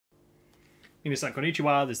Minasan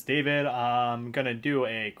konnichiwa, this is David. I'm going to do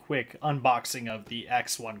a quick unboxing of the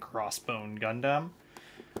X1 Crossbone Gundam.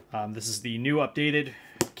 This is the new updated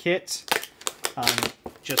kit,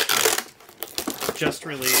 just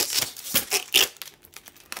released.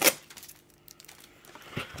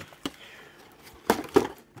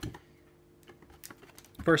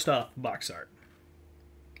 First off, box art.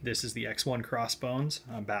 This is the X1 Crossbones,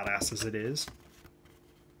 badass as it is.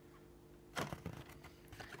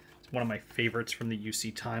 It's one of my favorites from the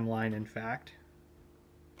UC timeline, in fact.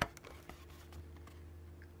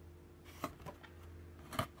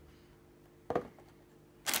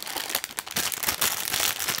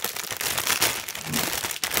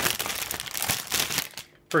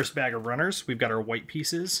 First bag of runners, we've got our white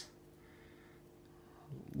pieces.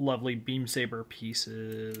 Lovely beam saber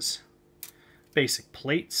pieces. Basic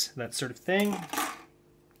plates, that sort of thing.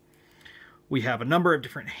 We have a number of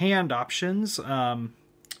different hand options.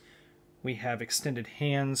 We have extended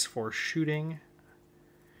hands for shooting.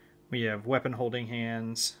 We have weapon holding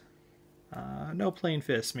hands. No plain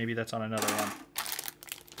fists, maybe that's on another one.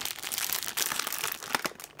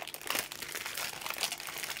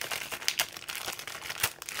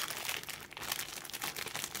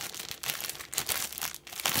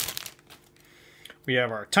 We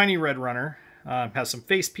have our tiny red runner. Has some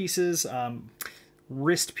face pieces,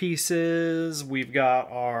 wrist pieces. We've got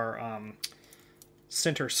our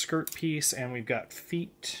center skirt piece, and we've got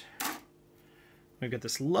feet. We've got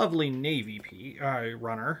this lovely navy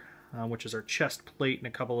runner, which is our chest plate and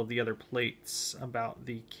a couple of the other plates about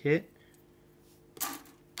the kit.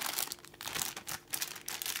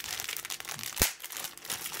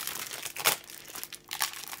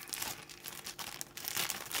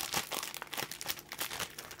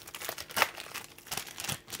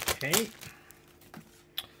 Okay.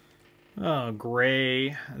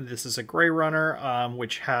 Gray. This is a gray runner,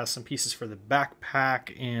 which has some pieces for the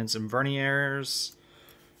backpack and some verniers.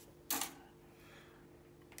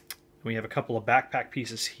 We have a couple of backpack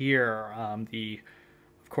pieces here.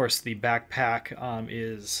 Of course, the backpack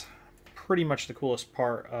is pretty much the coolest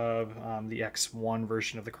part of the X1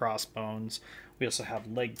 version of the Crossbones. We also have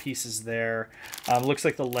leg pieces there. Looks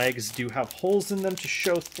like the legs do have holes in them to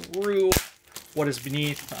show through what is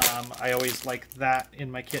beneath. I always like that in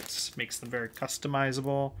my kits, makes them very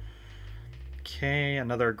customizable. Okay,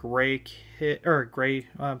 another gray kit or gray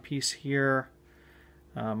piece here.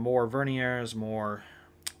 More verniers, more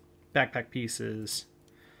backpack pieces,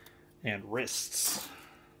 and wrists.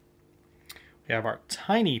 We have our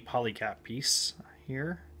tiny polycap piece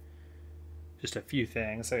here. Just a few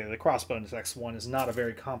things. The Crossbones X1 is not a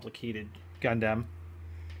very complicated Gundam.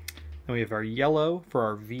 Then we have our yellow for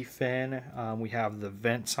our V-fin. We have the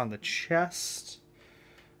vents on the chest.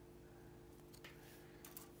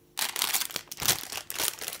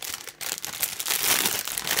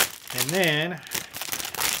 And then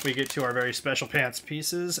we get to our very special pants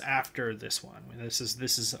pieces after this one. This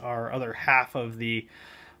is our other half of the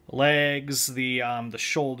legs, the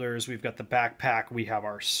shoulders. We've got the backpack. We have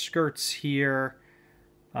our skirts here.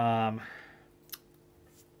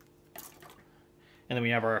 And then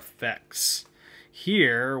we have our effects.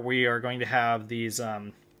 Here we are going to have these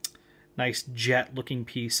nice jet looking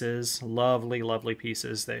pieces. Lovely, lovely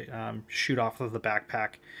pieces. They shoot off of the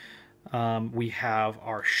backpack. We have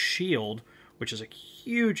our shield, which is a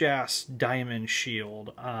huge ass diamond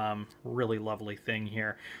shield. Really lovely thing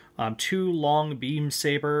here. Two long beam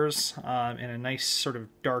sabers in a nice sort of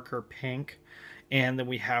darker pink. And then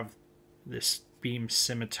we have this beam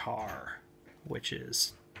scimitar, which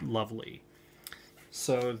is lovely.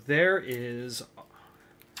 So there is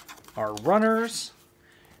our runners,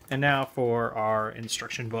 and now for our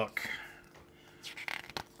instruction book.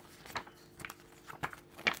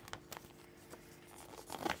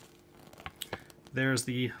 There's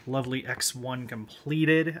the lovely X1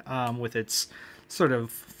 completed with its sort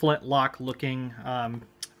of flintlock looking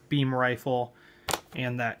beam rifle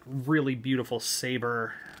and that really beautiful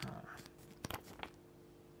saber.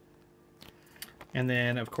 And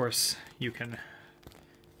then, of course, you can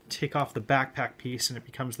take off the backpack piece and it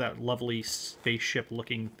becomes that lovely spaceship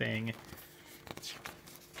looking thing.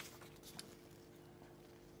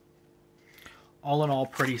 All in all,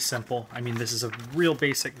 pretty simple. I mean, this is a real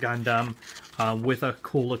basic Gundam with a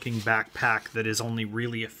cool looking backpack that is only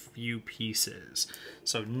really a few pieces.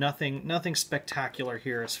 So nothing spectacular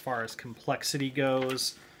here as far as complexity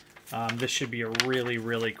goes. This should be a really,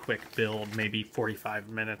 really quick build, maybe 45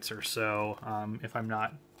 minutes or so, if I'm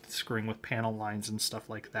not screwing with panel lines and stuff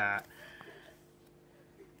like that.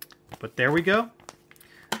 But there we go.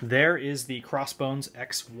 There is the Crossbones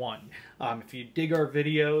X1. If you dig our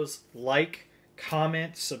videos, like,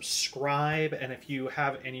 comment, subscribe, and if you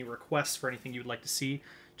have any requests for anything you'd like to see,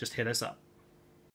 just hit us up.